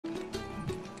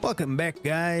Welcome back,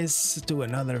 guys, to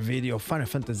another video of Final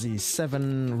Fantasy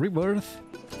VII Rebirth.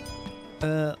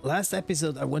 Last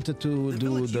episode I wanted to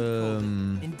do the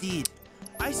Indeed.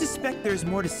 I suspect there's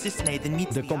more to Cissnei than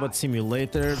meets the combat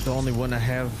simulator, the only one I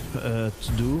have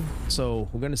to do. So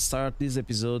we're gonna start this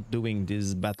episode doing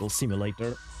this battle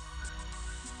simulator.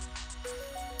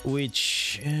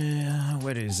 Which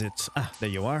where is it? Ah, there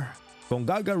you are.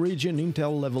 Gongada region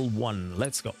intel level 1.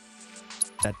 Let's go.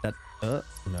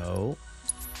 No.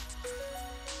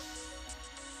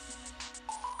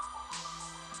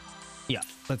 Yeah,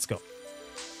 let's go.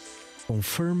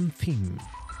 Confirm theme.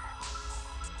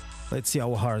 Let's see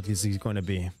how hard this is going to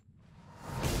be.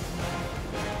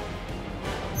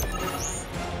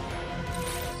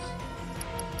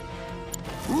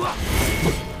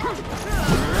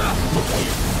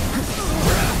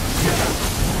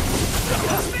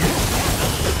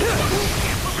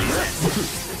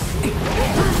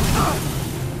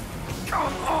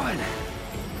 Come on!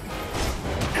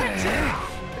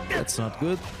 That's not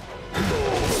good.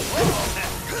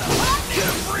 Get a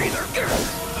breather!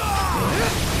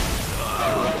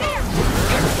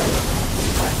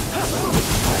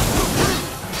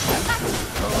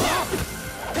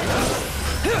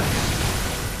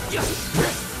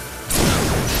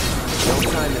 No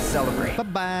time to celebrate.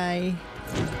 Bye-bye.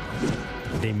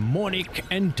 Demonic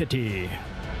entity.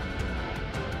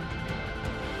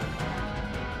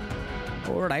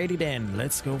 Alrighty then,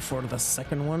 let's go for the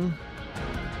second one.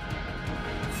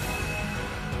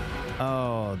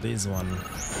 Oh, this one.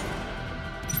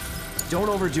 Don't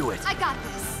overdo it. I got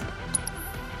this.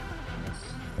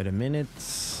 Wait a minute.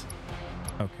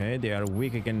 Okay, they are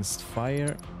weak against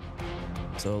fire.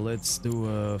 So let's do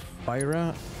a fire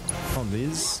on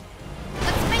this.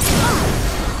 Let's make it on.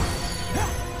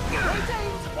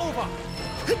 Playtime's over.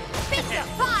 Bingo,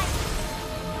 fine.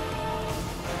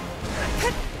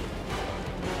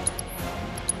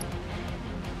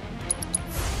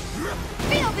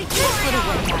 Feel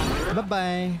victorious.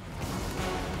 Bye-bye.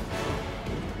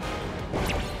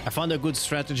 I found a good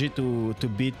strategy to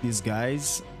beat these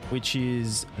guys, which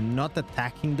is not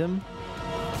attacking them.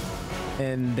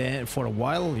 And then for a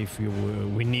while, if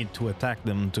we need to attack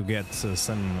them to get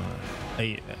some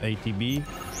ATB.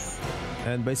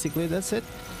 And basically that's it.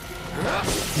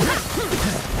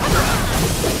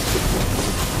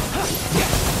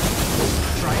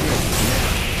 Try it.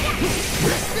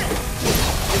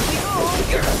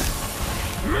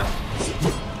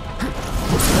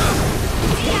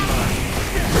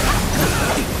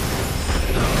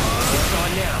 It's on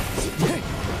now.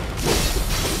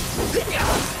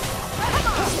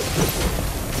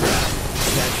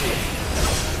 That's it.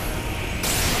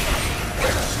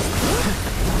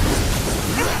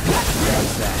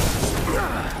 That's that.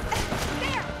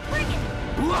 There, bring it.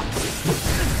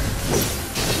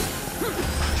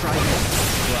 Try it.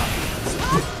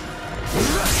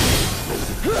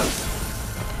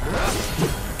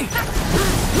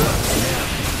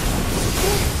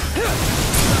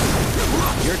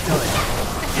 You're done.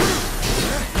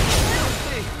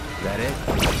 That it?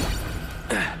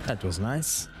 That was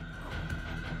nice.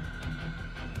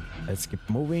 Let's keep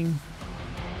moving.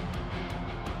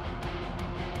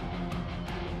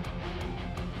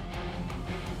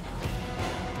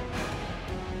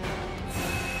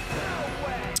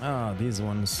 Ah, these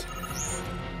ones.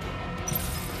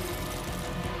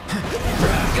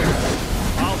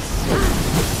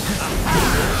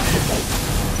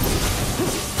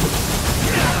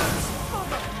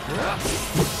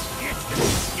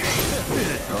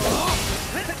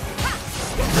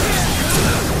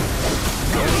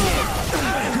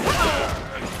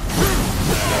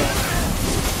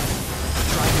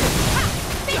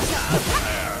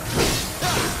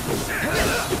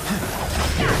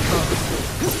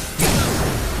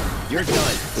 You're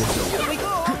done. Here we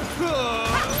go.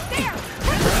 There.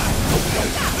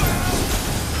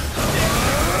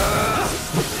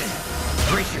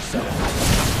 Brace yourself.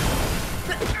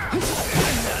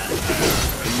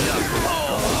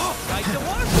 Like the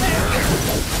warfare.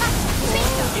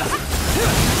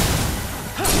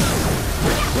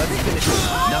 Let's finish it.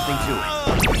 Nothing to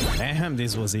it. Damn,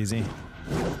 this was easy.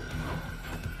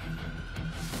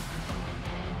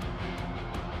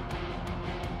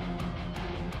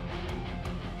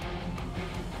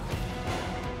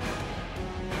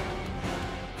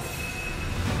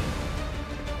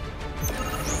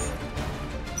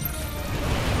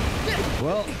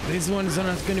 Well, this one's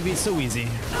not gonna be so easy.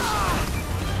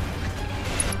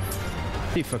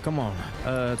 Tifa, come on.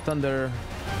 Thunder.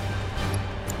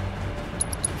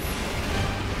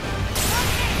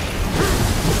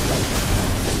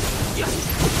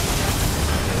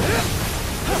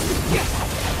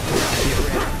 Get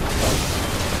ready.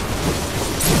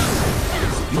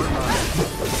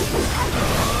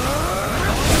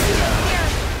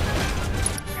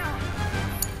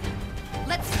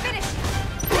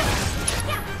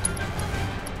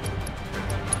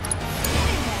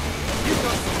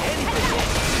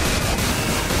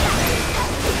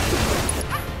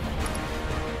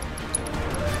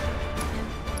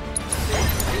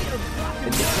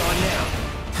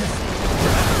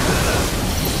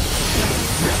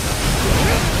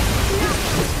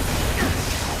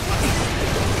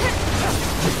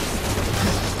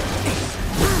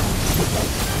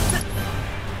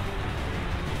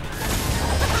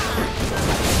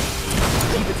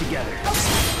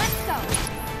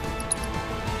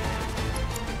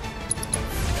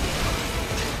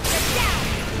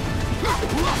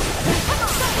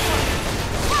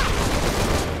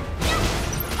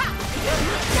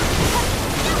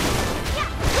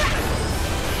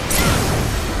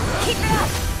 Keep it up!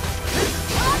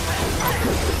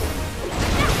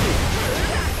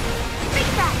 Think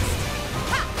fast!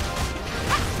 Ha!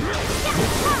 Ha!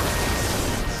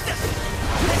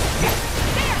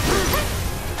 There!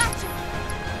 Gotcha!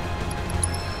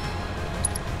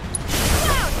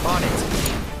 Cloud! On it.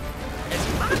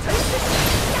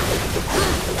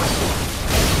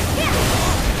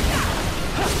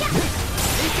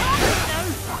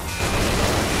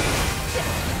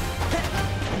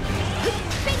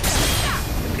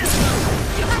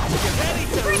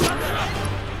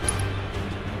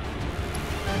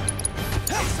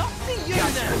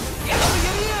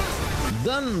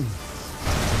 Done.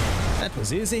 That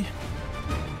was easy.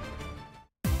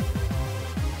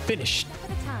 Finished.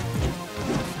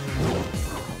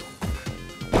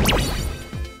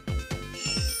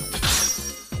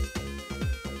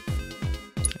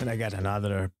 And I got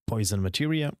another poison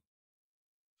materia.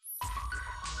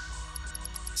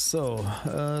 So,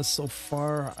 so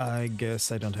far, I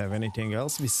guess I don't have anything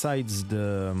else besides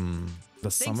the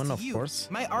summon, of course.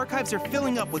 My archives are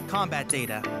filling up with combat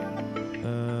data.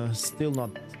 Still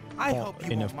not I hope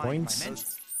you enough won't mind points. my mention.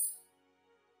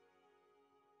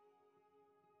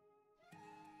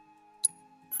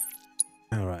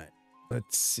 All right,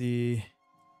 let's see.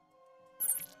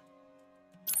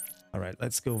 All right,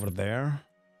 let's go over there.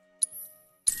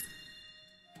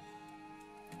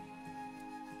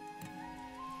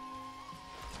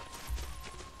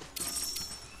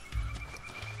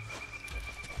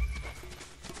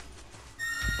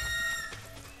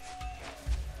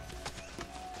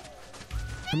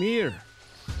 Come here,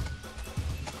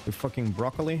 you fucking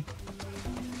broccoli.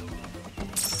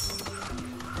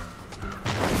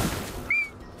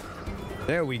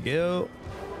 There we go.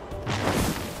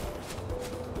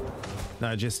 No,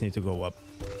 I just need to go up.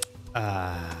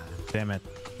 Ah, damn it.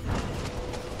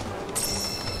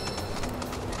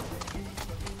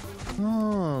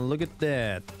 Oh, look at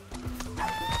that.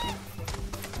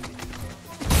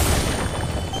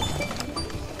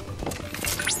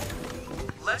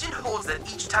 Legend holds that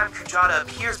each time Gongada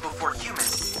appears before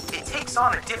humans, it takes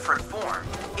on a different form.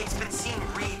 It's been seen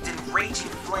wreathed in raging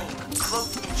flame,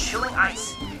 cloaked in chilling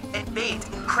ice, and bathed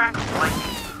in crackling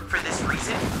lightning. For this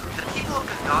reason, the people of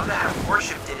Gongada have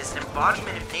worshipped it as an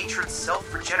embodiment of nature itself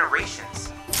for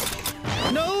generations.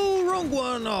 No, wrong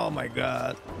one. Oh my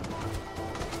god.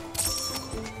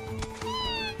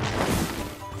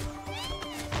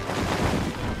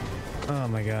 Oh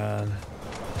my god.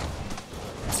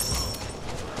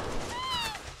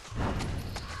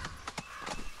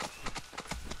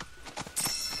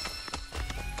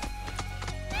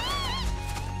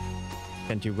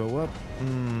 Can't you go up?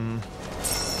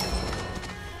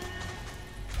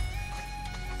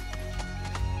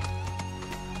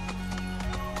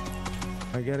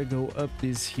 I gotta go up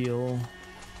this hill.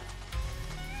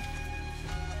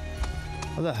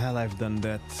 How the hell I've done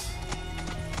that?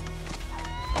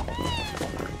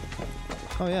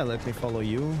 Oh yeah, let me follow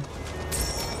you.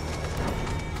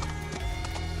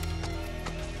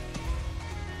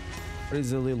 Where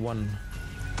is the little one?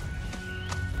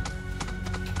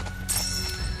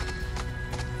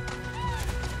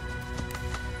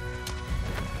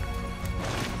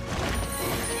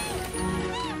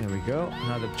 There we go.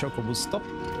 Now the chocobo stop.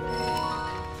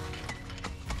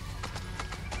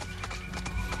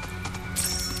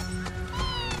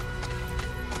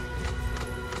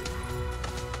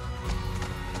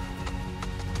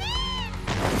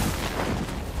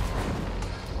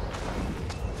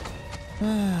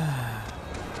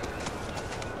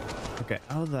 Okay,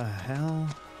 how the hell?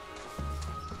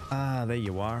 Ah, there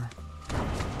you are.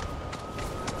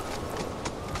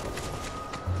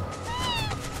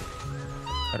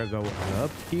 Gotta go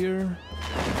up here.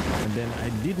 And then I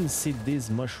didn't see this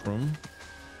mushroom.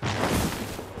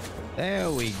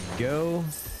 There we go.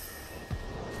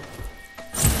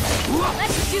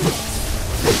 Let's do this!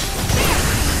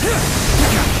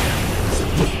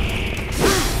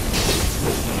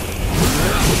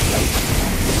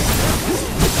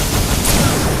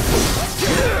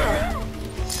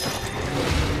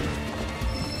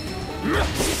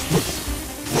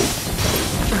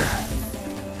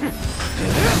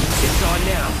 It's on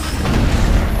now.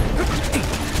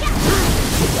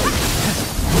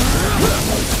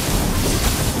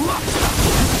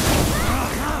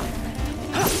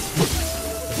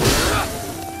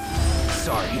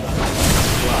 Sorry.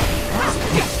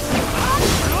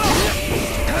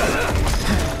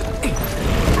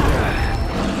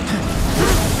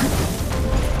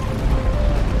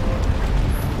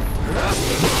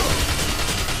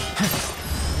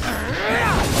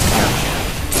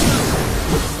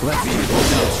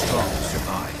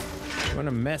 You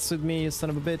wanna mess with me, you son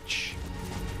of a bitch?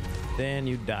 then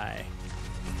you die.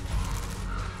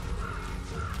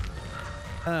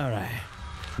 Alright,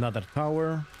 another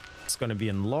tower. It's gonna be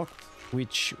unlocked,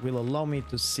 which will allow me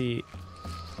to see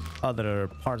other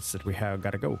parts that we have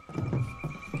gotta go.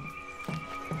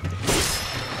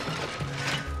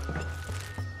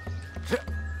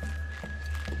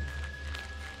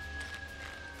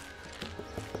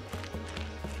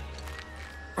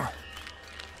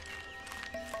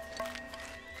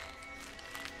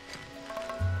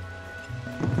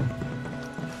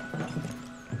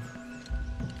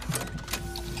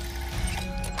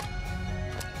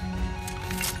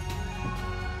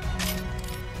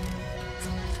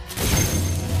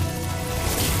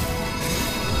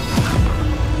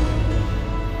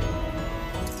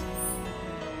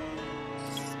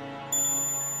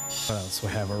 What else we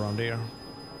have around here?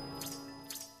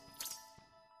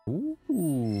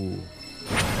 Ooh.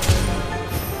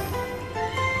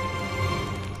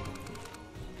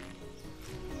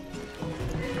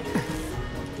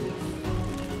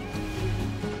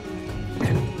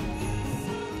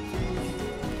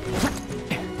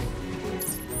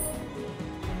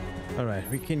 All right,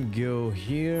 we can go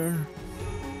here.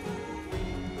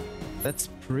 That's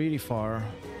pretty far.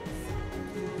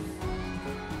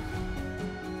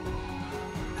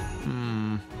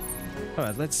 All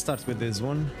right, let's start with this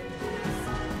one.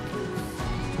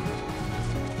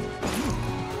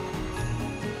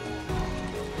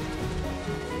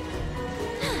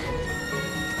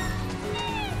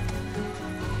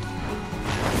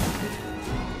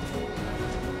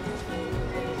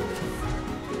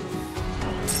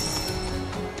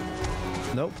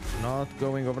 Nope, not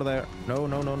going over there. No,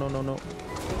 no, no, no, no, no.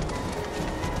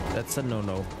 That's a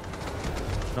no-no.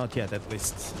 Not yet, at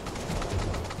least.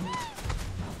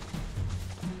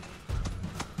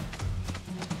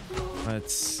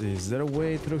 Let's see, is there a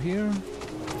way through here?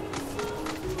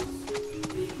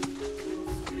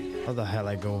 How the hell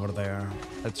I go over there?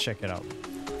 Let's check it out.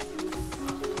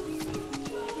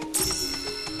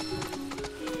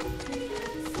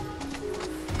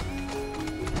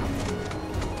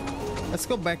 Let's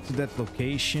go back to that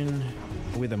location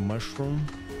with a mushroom.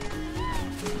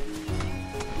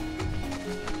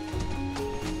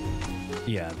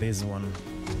 Yeah, this one.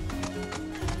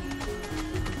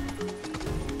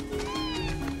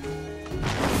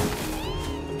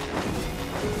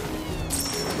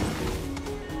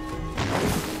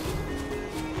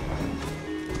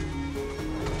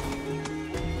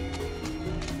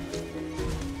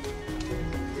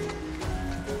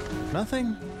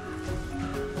 Nothing?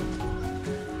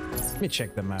 Let me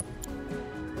check the map.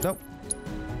 Nope.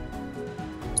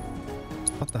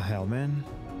 What the hell, man?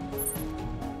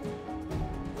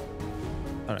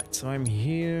 Alright, so I'm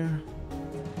here.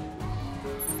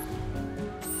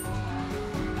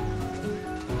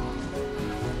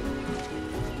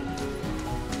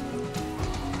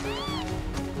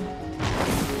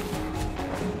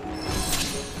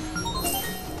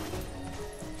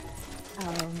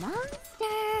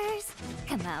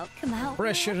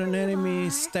 Pressure an enemy,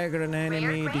 stagger an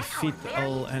enemy, defeat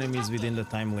all enemies within the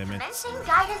time limit. Commencing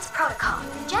guidance protocol.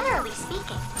 Generally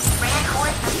speaking, grand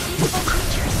hordes are peaceful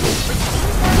creatures, which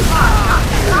use their claws not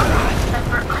for combat, but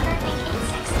for unearthing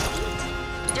insects to eat.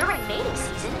 During mating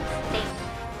season, they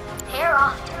pair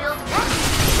off to build nests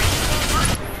and raise their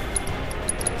young.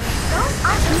 Those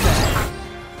unofficial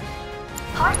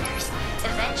partners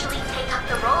eventually take up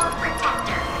the role of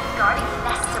protector, guarding the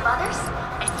nests of others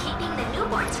and keeping the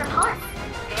newborns from harm.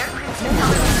 Their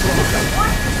principality is the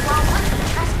warnings while would-be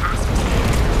trespassers.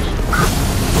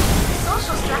 The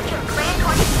social structure of Grand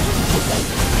Horse is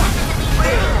definitely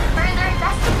worthy of further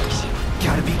investigation.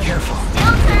 Gotta be careful.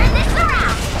 Still turn this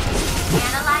around.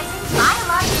 Analyzing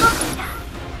biological data.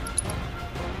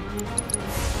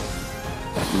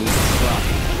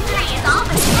 Victory is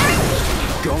almost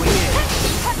guaranteed. Going in.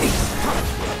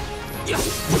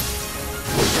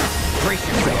 Brace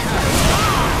yourself.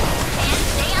 And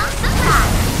stay on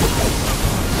surprise.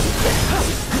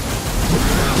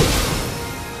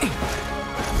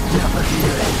 Not looking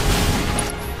good.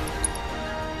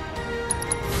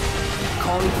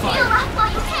 Calling Heal fire. up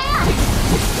while you can.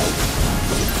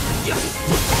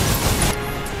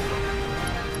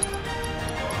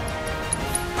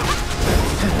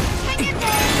 Take your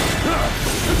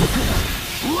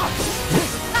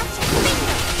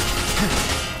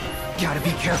Gotta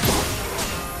be careful.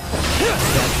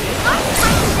 That's it.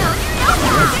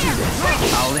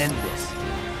 I'll end this.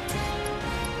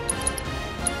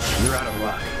 You're out of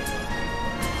luck.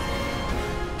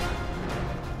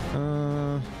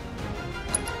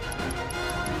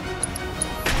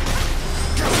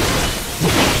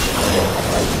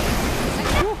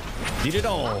 Did it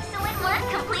all. Excellent work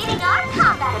completing our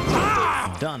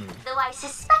done. Though I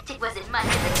suspect it wasn't much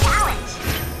of a challenge.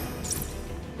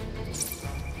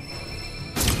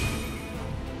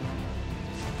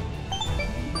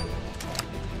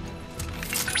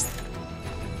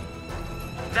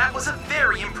 That was a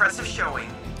very impressive showing.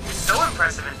 So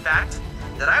impressive, in fact,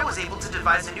 that I was able to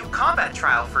devise a new combat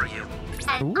trial for you.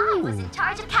 And I was in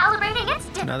charge of calibrating its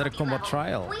difficulty Another combat level.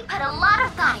 trial. We put a lot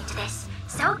of thought into this,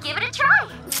 so give it a try.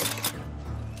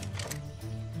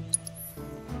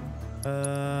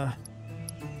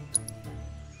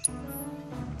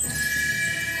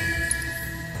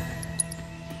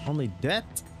 Only that?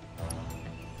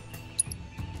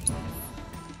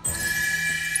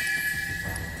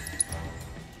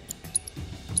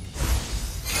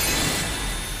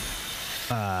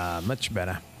 Much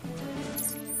better.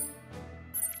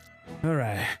 All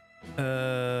right.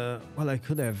 Well, I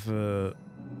could have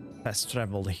fast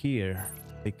traveled here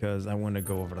because I want to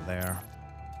go over there.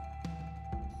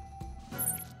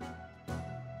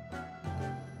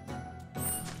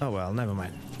 Oh well, never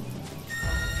mind.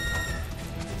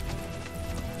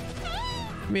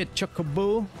 Give me a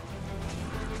chocobo.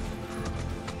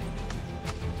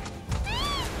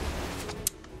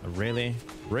 Really?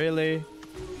 Really?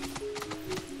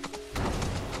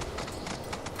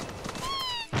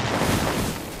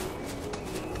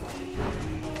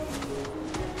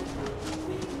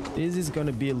 This is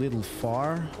gonna be a little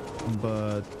far,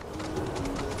 but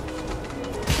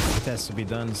it has to be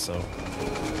done, so.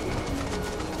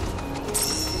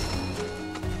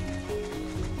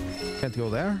 Can't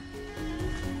go there?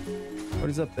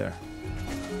 What is up there?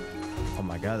 Oh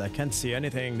my god, I can't see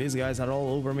anything. These guys are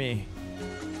all over me.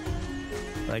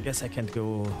 But I guess I can't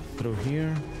go through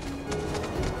here.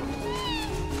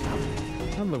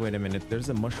 Oh, but wait a minute, there's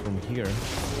a mushroom here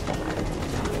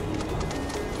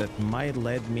that might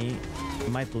lead me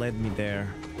there.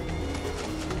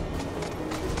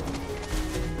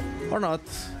 Or not,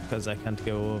 because I can't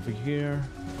go over here.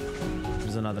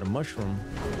 There's another mushroom.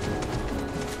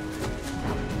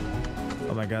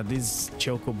 Oh my god, these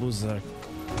chocobos are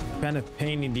kind of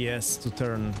pain in the ass to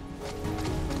turn.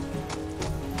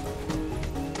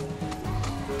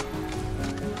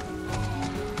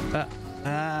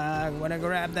 I wanna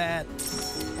grab that.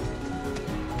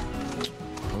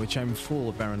 Which I'm full,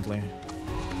 apparently.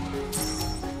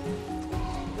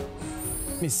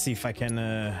 Let me see if I can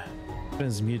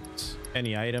transmute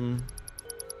any item.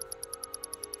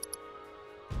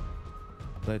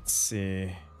 Let's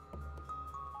see.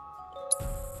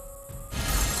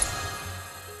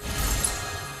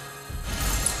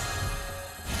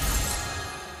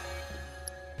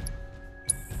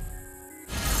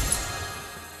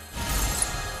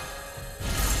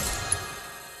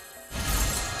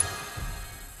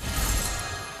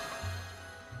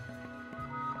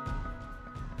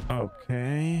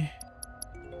 Okay.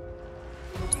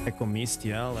 Echo Mist,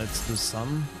 yeah, let's do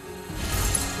some.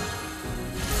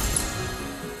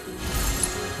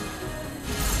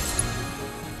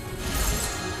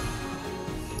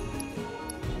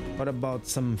 What about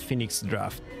some Phoenix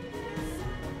Draft?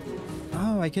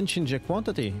 Oh, I can change the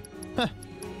quantity. Huh,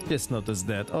 just noticed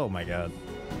that. Oh my god.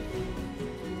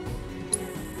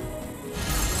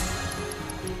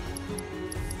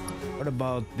 What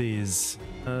about these?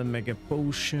 Mega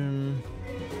potion.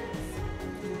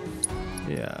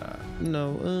 Yeah,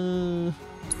 no,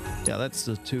 yeah, let's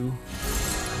do 2.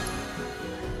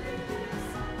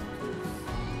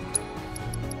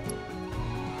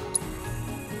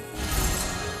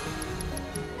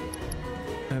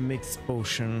 A mixed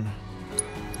potion.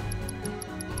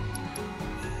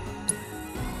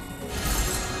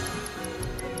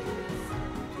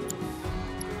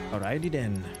 Alrighty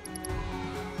then.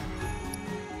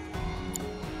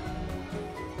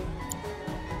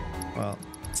 Well,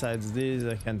 besides this,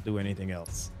 I can't do anything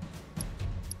else.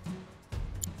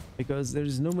 Because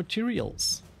there's no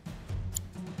materials.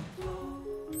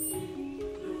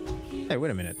 Hey,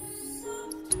 wait a minute.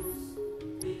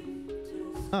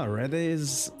 Oh, Red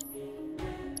is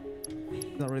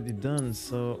already done,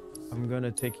 so I'm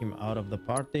gonna take him out of the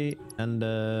party and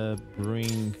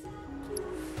bring...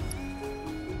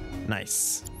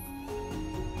 Nice.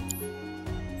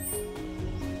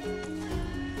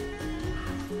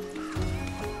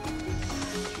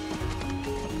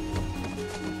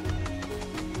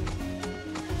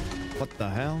 What the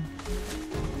hell?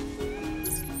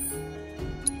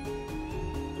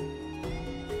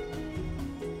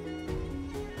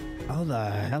 How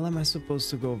the hell am I supposed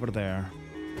to go over there?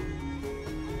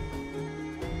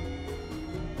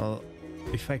 Well,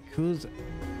 if I could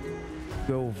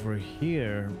go over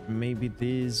here, maybe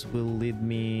this will lead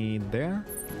me there?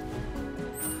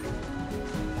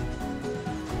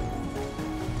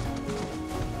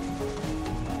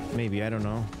 Maybe, I don't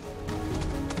know.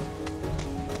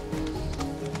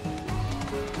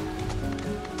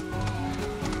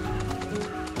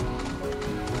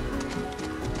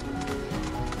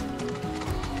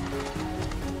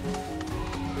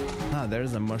 Ah,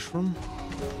 there's a mushroom.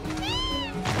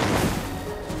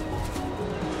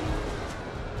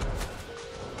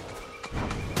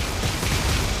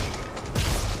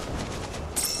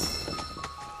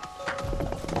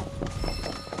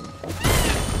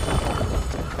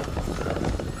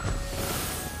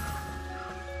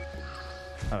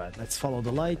 Alright, let's follow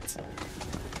the light.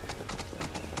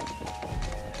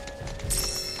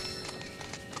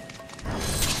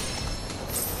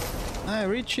 I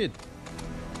reach it.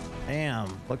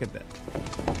 Damn, look at that.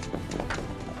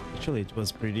 Actually, it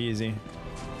was pretty easy.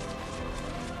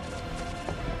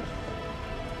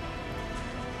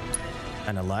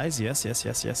 Analyze, yes, yes,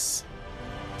 yes, yes.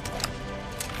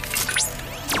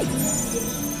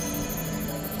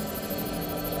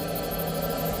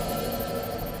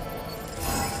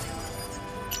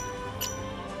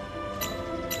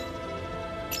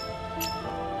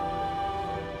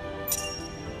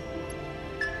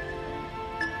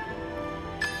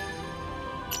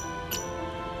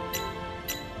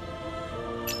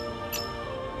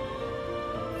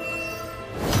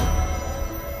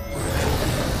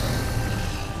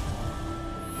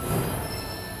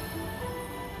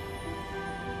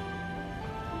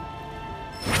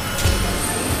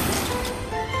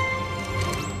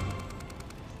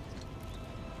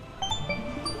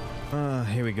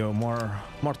 Here we go,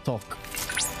 more talk.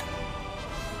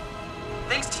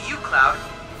 Thanks to you, Cloud,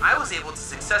 I was able to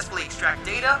successfully extract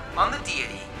data on the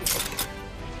deity.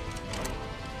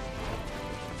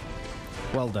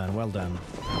 Well done, well done.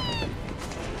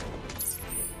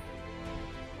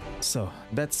 So,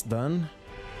 that's done.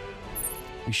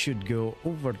 We should go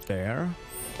over there.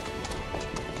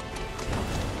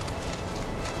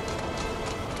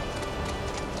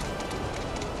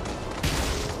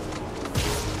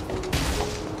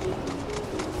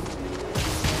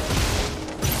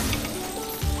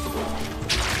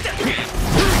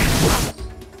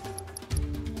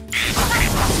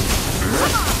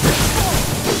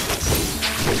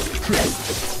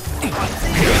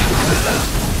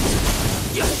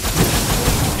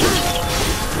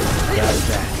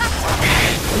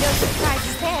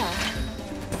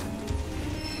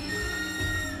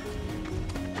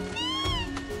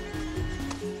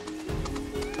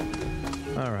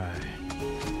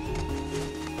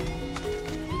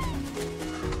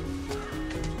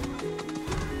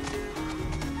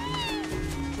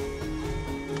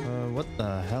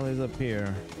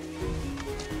 Here.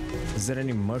 Is there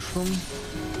any mushroom?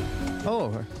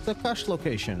 Oh, the cache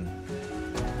location.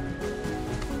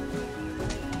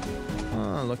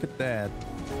 Oh, look at that.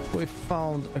 We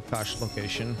found a cache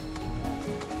location.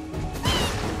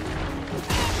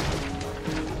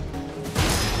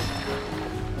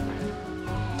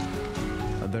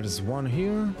 There's one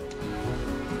here.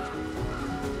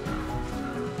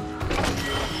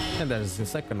 And there's the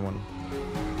second one.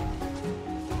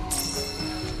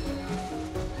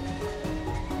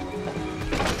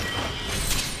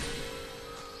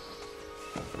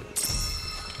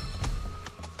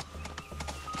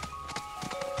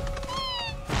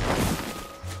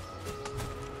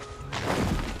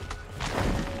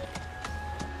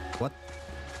 What?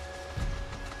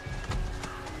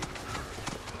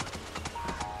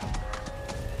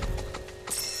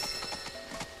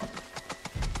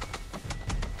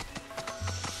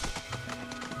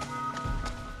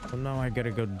 So now I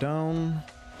gotta go down.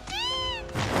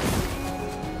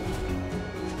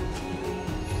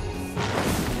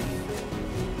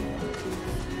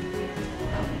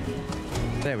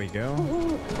 There we go.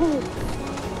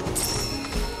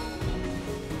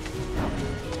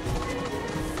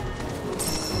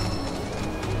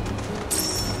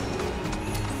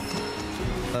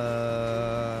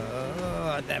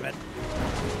 Damn it.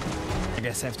 I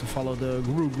guess I have to follow the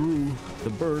gru, the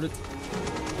bird.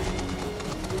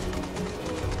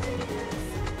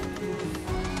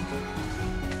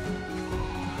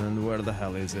 And where the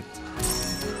hell is it?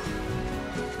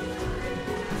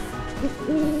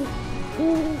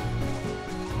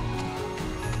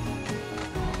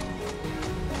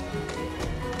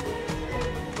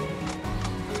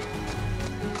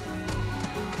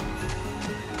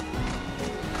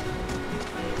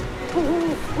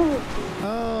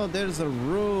 Oh, there's a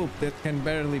rope that can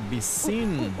barely be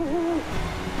seen.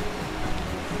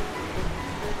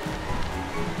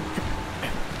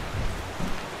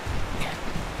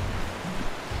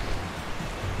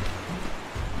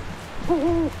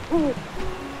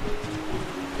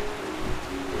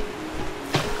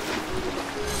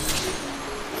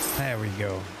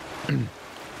 go.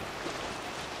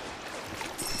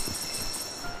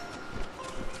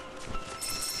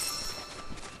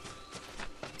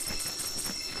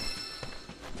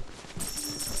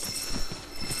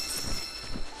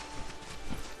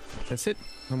 That's it.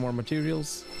 No more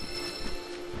materials.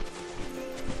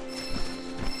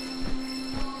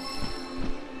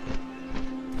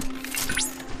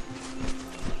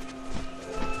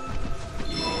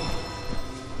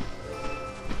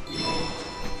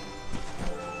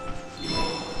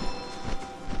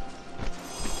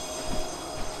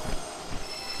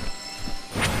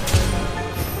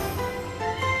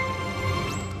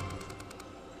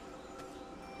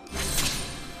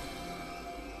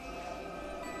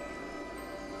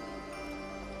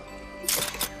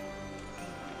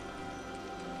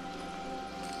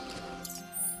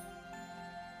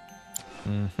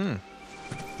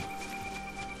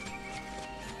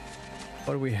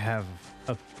 What do we have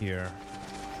up here?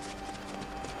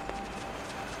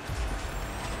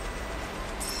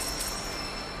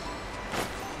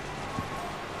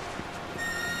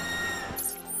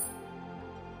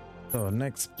 So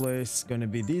next place gonna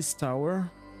be this tower.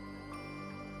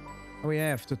 We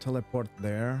have to teleport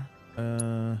there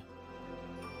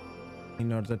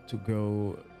in order to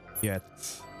go get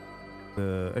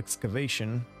the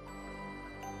excavation.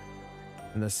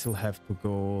 And I still have to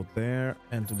go there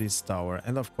and to this tower.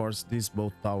 And of course, these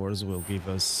both towers will give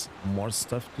us more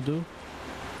stuff to do.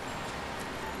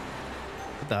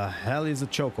 What the hell is a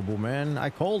chocobo, man?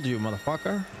 I called you,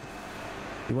 motherfucker.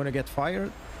 You wanna get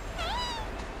fired?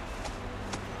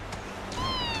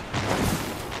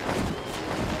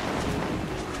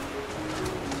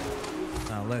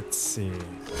 Now let's see.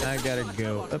 I gotta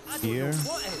go up here.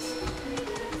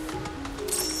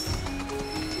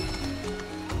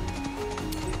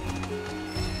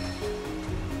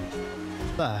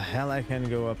 The hell I can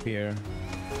go up here?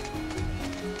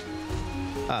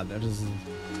 Ah, there's...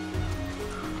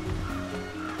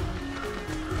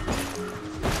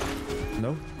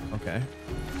 No? Okay.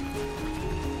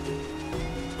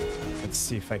 Let's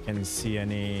see if I can see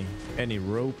any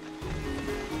rope.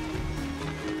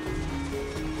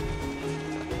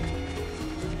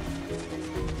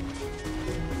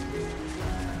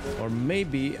 Or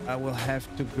maybe I will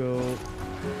have to go...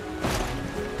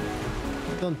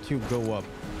 Don't you go up?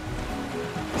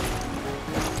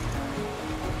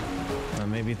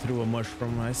 Maybe through a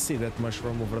mushroom. I see that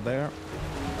mushroom over there.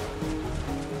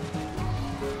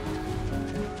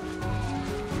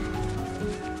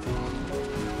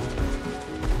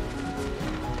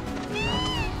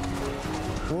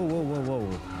 Whoa, whoa, whoa, whoa.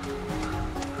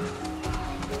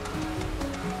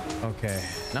 Okay,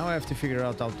 now I have to figure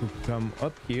out how to come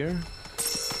up here.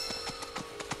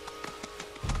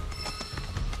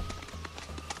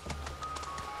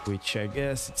 Which I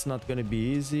guess it's not gonna be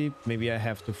easy. Maybe I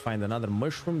have to find another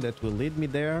mushroom that will lead me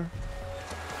there.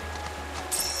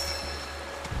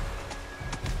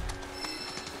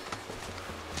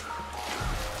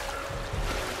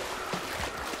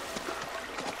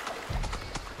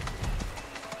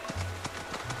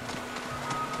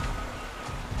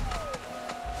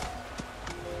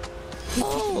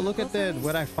 Oh, look at that,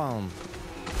 what I found.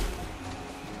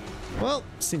 Well,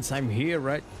 since I'm here,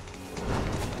 right?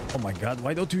 Oh my god,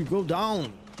 why don't you go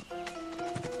down?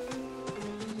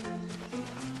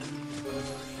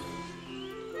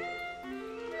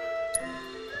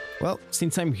 Well,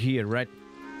 since I'm here, right?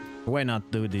 Why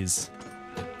not do this?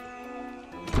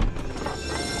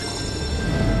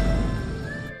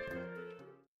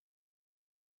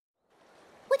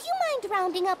 Would you mind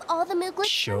rounding up all the Mooglets?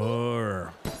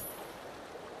 Sure.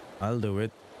 I'll do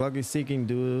it. Clock is seeking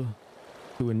due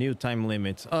to a new time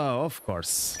limit. Oh, of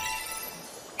course.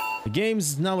 The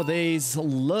games nowadays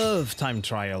love time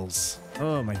trials.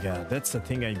 Oh my god, that's the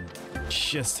thing I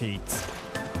just hate.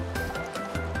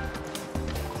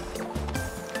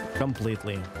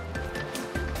 Completely.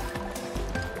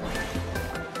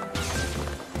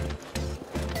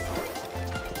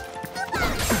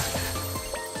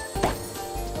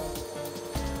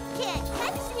 Can't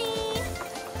catch me!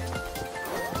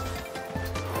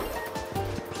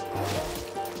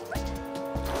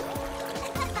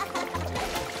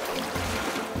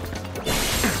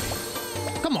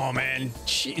 Come on, man.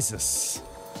 Jesus.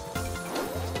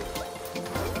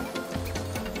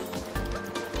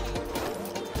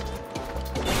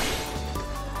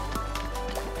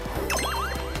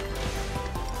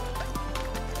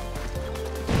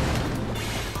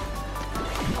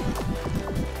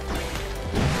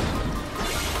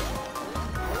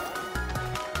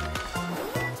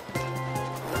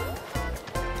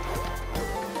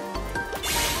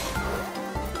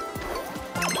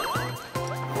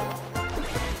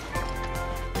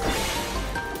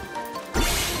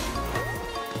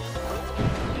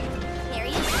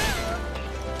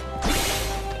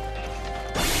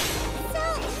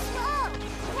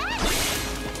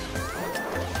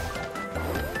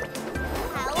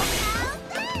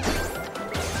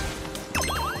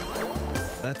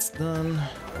 that's done.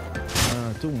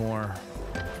 2 more.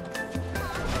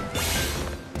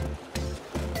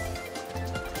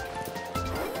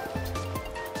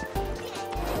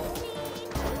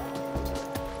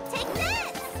 Take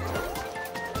this!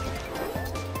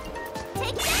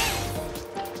 Take this!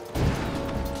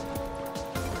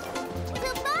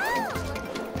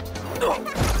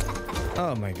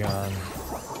 Oh my god.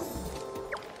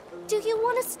 Do you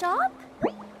want to stop?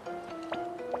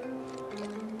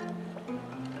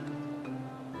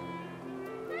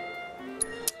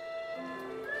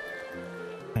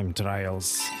 Time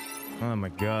trials. Oh my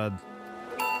god.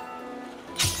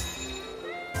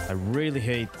 I really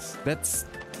hate that's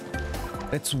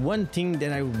one thing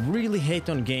that I really hate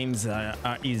on games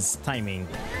is timing.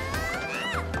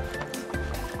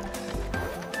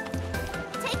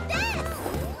 Take this!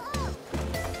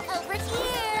 Over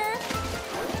here!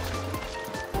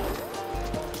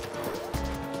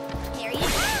 Here you go!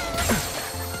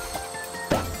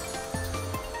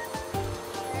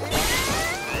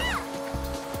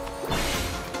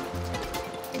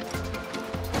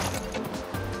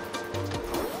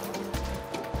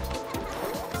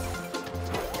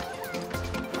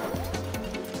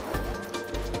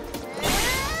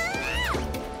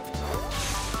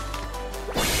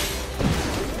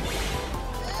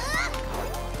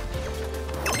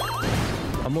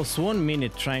 Almost 1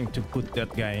 minute trying to put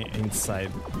that guy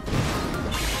inside.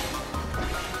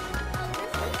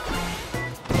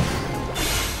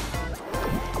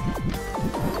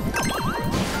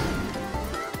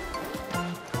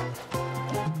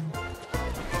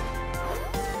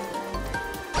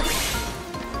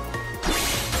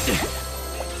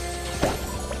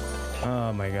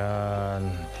 Oh my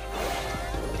god.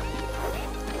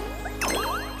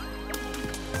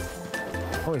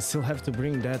 Oh, I still have to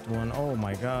bring that one. Oh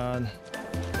my god.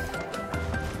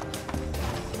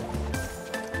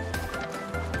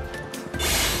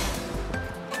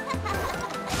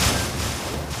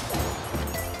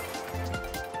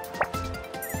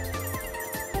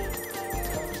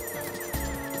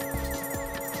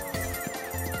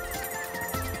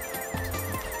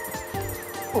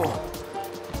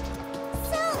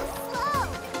 So slow!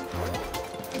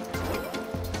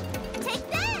 Take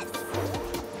this!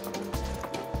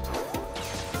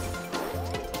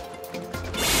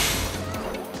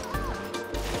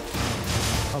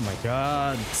 Oh my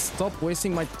god. Stop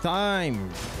wasting my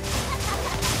time.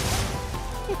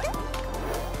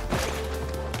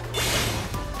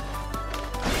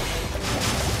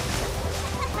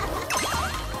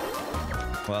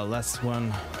 Well, last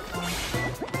one.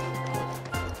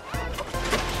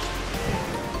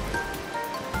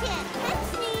 Can't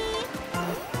catch me!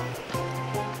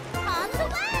 On the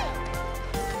way!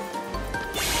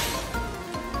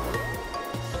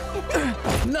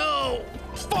 No!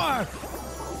 Fuck!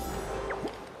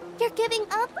 You're giving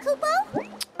up, Kupo?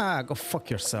 Ah, go fuck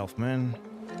yourself, man.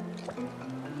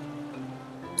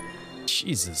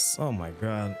 Jesus. Oh my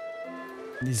god.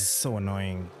 This is so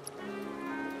annoying.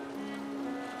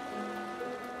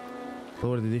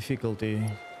 Lower the difficulty.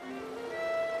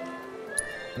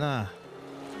 Nah.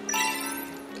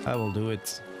 I will do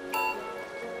it.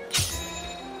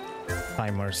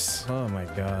 Timers. Oh my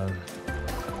god.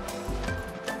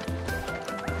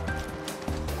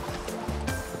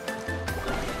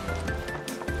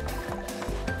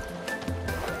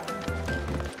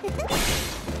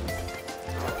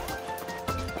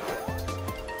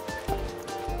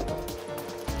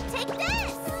 Take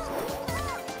this!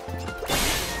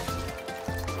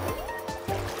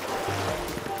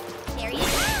 Here you go!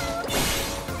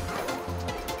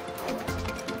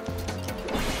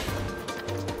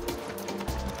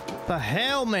 The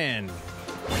hell, man?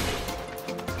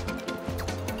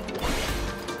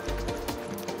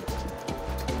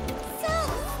 So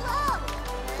slow!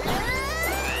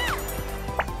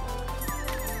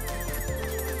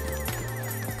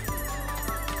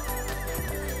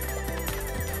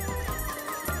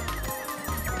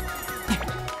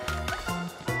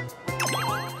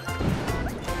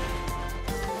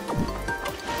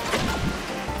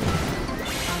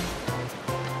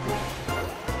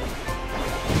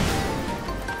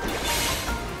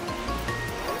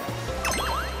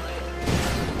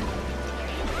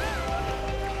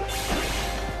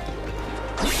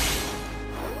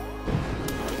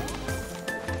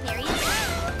 Here you go!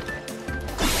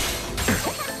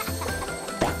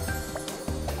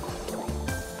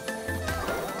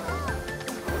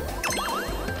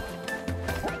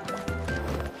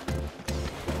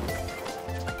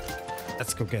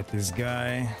 Let's go get this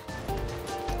guy.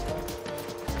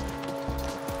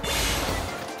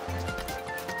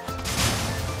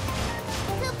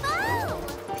 Kupo!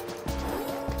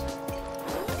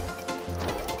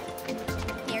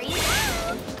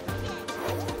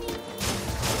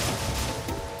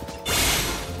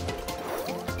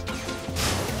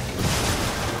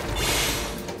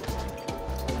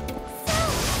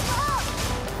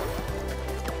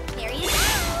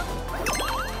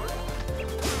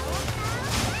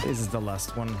 the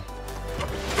last one.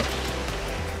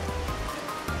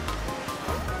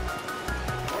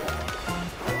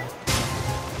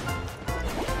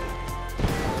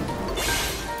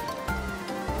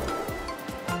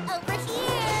 Over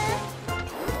here.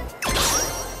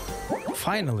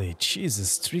 Finally,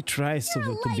 Jesus, 3 tries to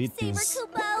beat Lifesaver, this.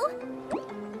 Kupo.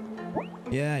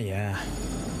 Yeah, yeah.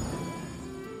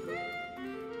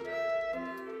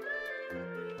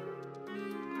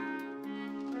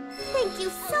 Thank you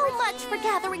so much for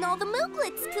gathering all the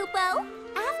Mooglets, Kupo.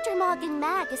 After Mog and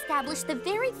Mag established the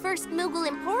very first Moogle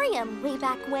Emporium way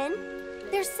back when,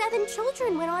 their 7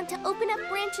 children went on to open up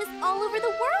branches all over the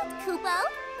world, Kupo.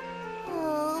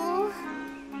 Oh,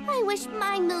 I wish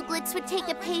my Mooglets would take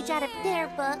a page out of their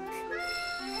book.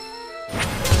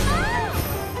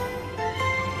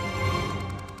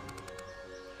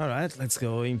 All right, let's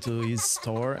go into his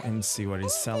store and see what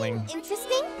he's selling.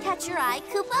 Interesting. Catch your eye,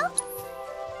 Kupo?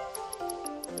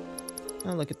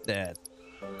 Oh, look at that.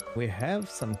 We have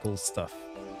some cool stuff.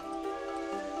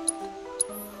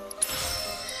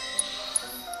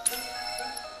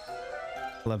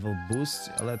 Level boost.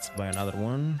 Let's buy another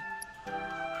one.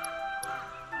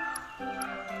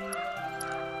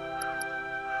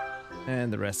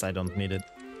 And the rest I don't need it.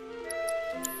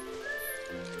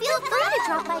 Feel free to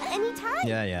drop by any time.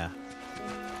 Yeah, yeah.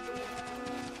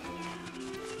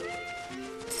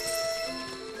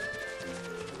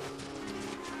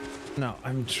 Now,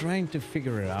 I'm trying to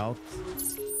figure it out.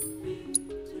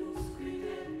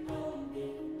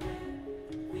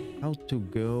 How to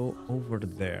go over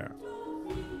there.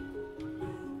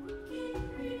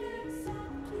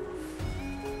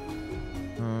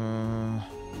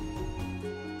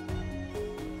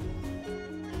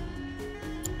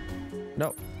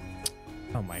 No.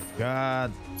 Oh my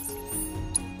god.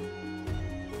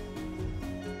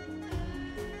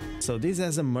 So this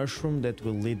has a mushroom that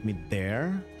will lead me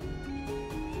there.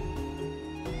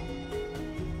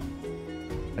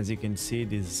 As you can see,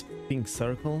 this pink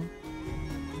circle.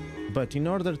 But in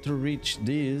order to reach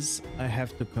this, I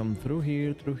have to come through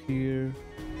here, through here.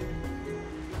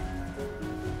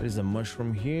 There is a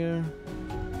mushroom here.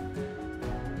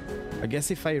 I guess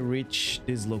if I reach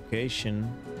this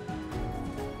location,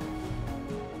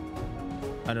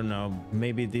 I don't know,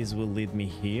 maybe this will lead me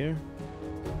here.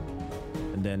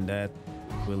 And then that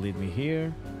will lead me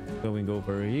here. Going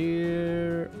over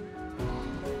here.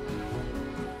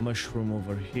 Mushroom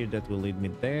over here that will lead me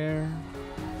there.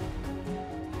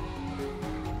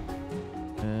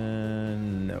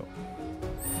 And no.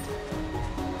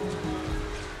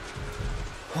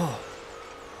 Oh.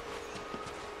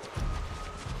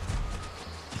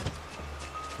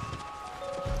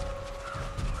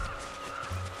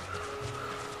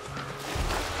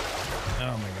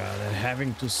 Oh my god, and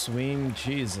having to swim,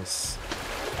 Jesus.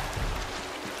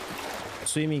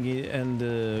 Swimming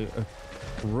and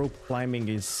rope climbing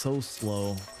is so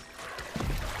slow.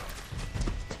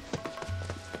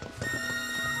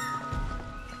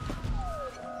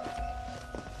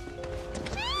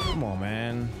 Come on,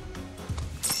 man.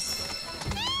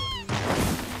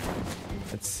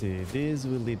 Let's see, this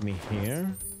will lead me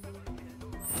here.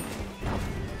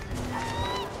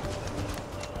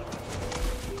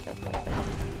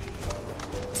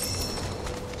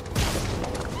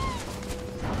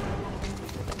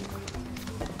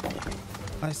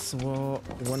 I saw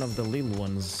one of the little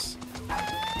ones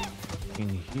in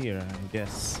here, I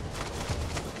guess.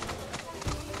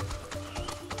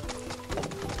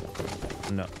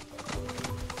 No.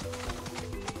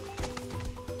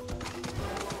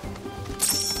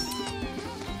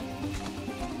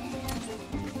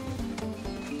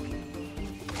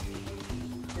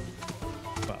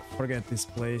 But forget this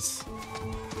place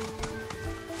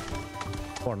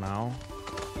for now.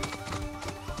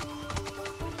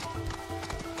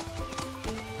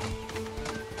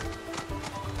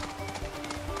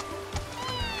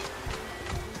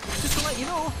 You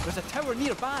know, there's a tower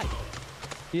nearby.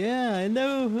 Yeah, I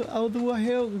know. How do I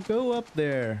go up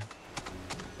there?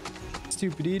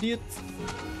 Stupid idiot.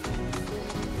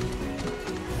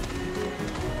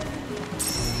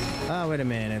 Ah, wait a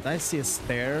minute. I see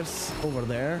stairs over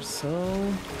there, so...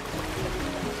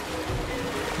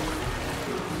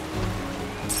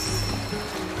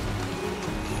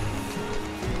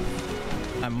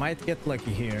 I might get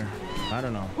lucky here. I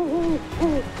don't know.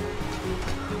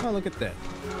 Oh, look at that.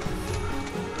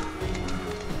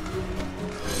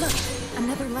 Look,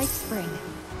 another life spring.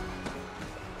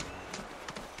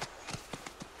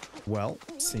 Well,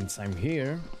 since I'm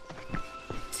here...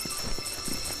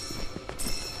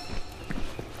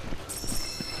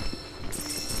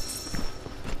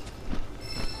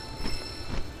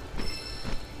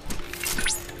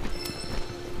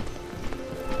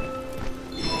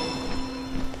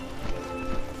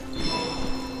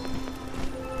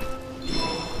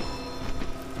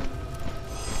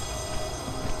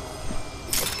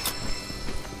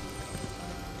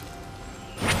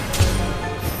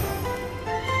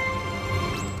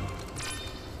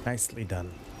 Nicely done.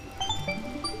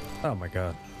 Oh my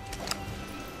god.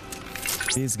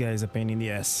 This guy is a pain in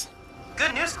the ass.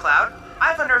 Good news, Cloud.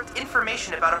 I've unearthed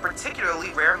information about a particularly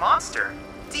rare monster.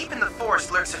 Deep in the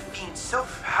forest lurks a fiend so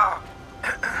foul.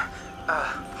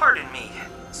 Pardon me.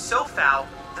 So foul,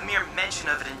 the mere mention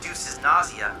of it induces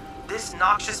nausea. This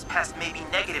noxious pest may be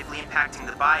negatively impacting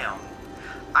the biome.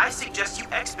 I suggest you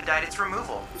expedite its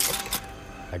removal.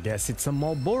 I guess it's a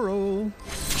Marlboro.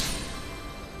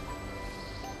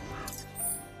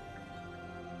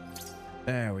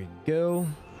 There we go.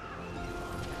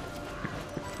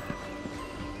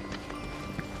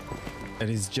 That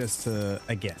is just a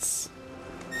guess.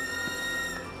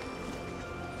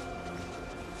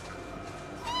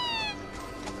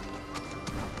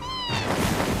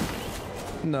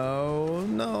 No,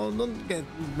 no, don't get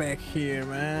back here,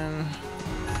 man.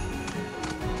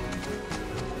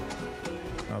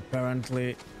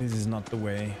 Apparently, this is not the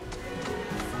way.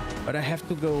 But I have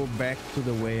to go back to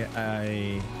the way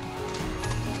I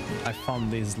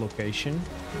found this location.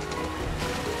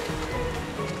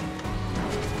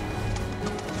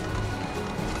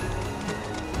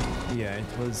 Yeah,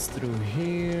 it was through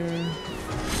here.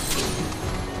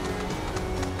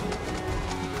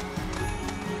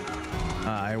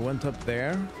 I went up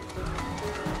there.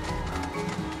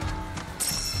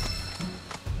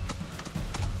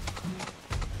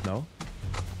 No.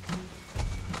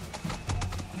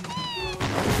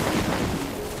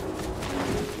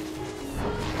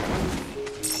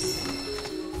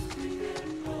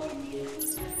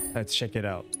 Let's check it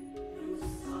out.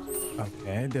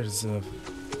 Okay, there's a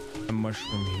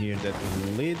mushroom here that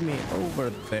will lead me over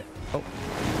there. Oh.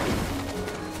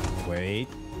 Wait.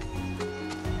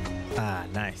 Ah,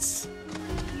 nice.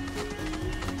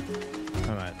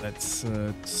 Alright, let's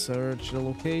search the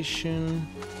location.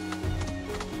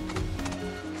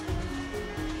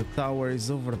 The tower is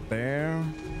over there.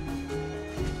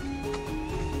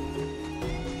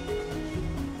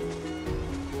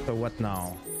 So what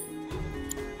now?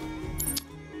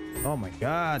 Oh my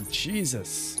god,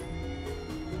 Jesus.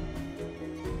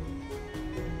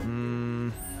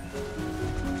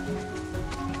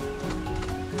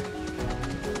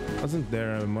 Wasn't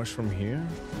there a mushroom here?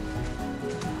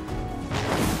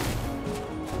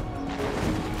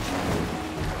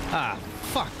 Ah,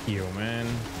 fuck you, man.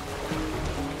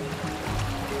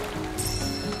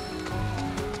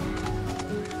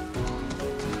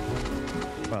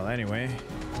 Well, anyway.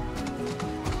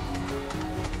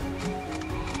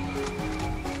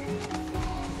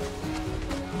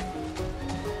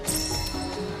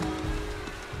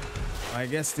 I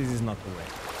guess this is not the way.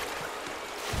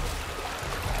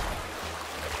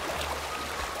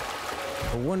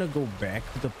 I want to go back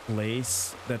to the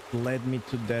place that led me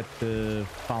to that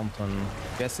fountain.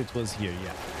 Guess it was here,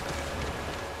 yeah.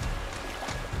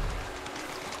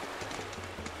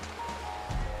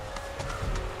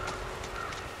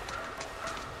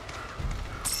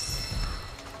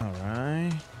 All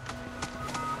right.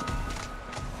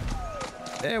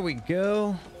 There we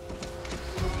go.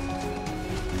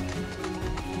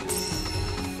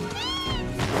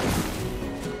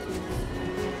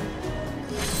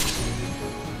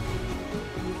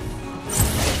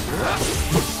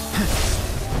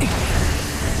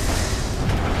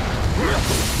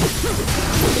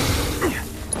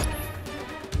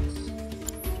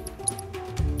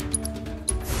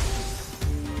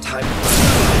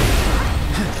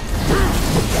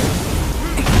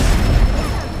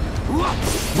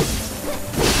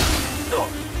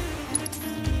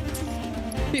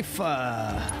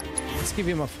 Let's give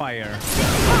him a fire.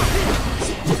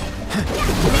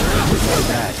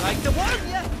 Like the one,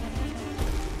 yeah.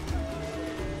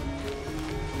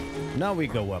 Now we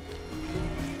go up.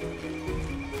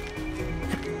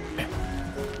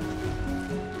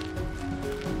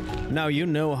 Now you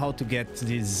know how to get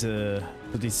this to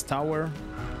this tower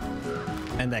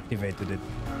and activated it.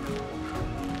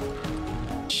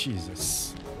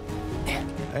 Jesus.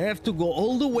 I have to go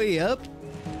all the way up.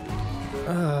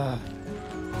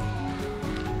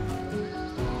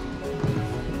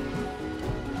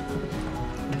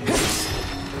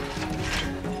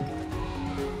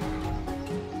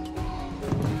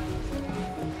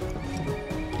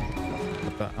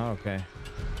 Okay.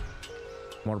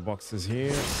 More boxes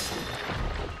here.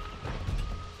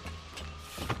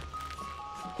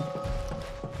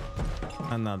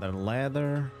 Another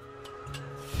ladder.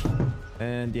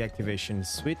 And the activation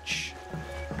switch.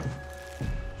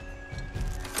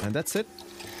 And that's it.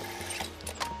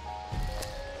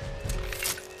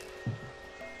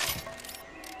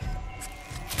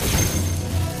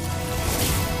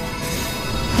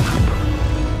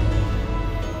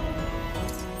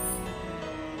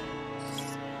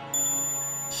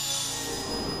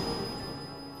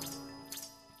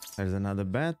 There's another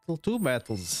battle. 2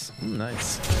 battles.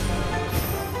 Nice.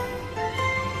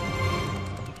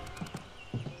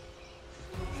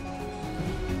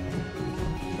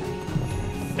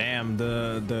 Damn,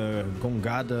 the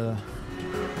Gongada.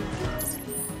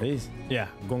 Yeah,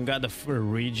 Gongada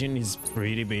region is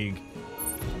pretty big.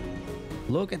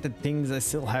 Look at the things I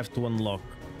still have to unlock.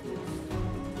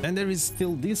 And there is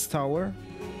still this tower.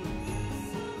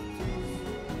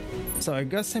 So I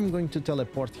guess I'm going to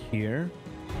teleport here.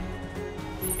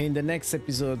 In the next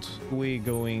episode, we're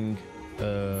going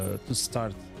to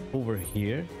start over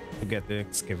here to get the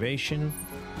excavation.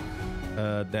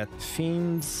 That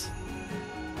fiends.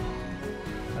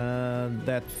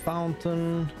 That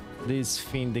fountain. This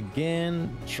fiend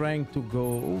again. Trying to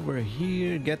go over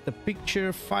here, get the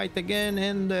picture, fight again,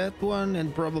 and that one.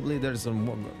 And probably there's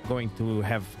going to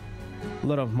have a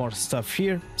lot of more stuff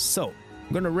here. So,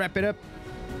 I'm gonna wrap it up.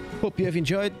 Hope you have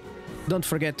enjoyed. Don't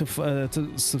forget to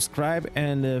subscribe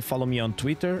and follow me on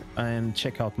Twitter and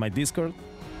check out my Discord.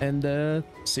 And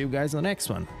see you guys on the next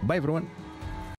one. Bye, everyone.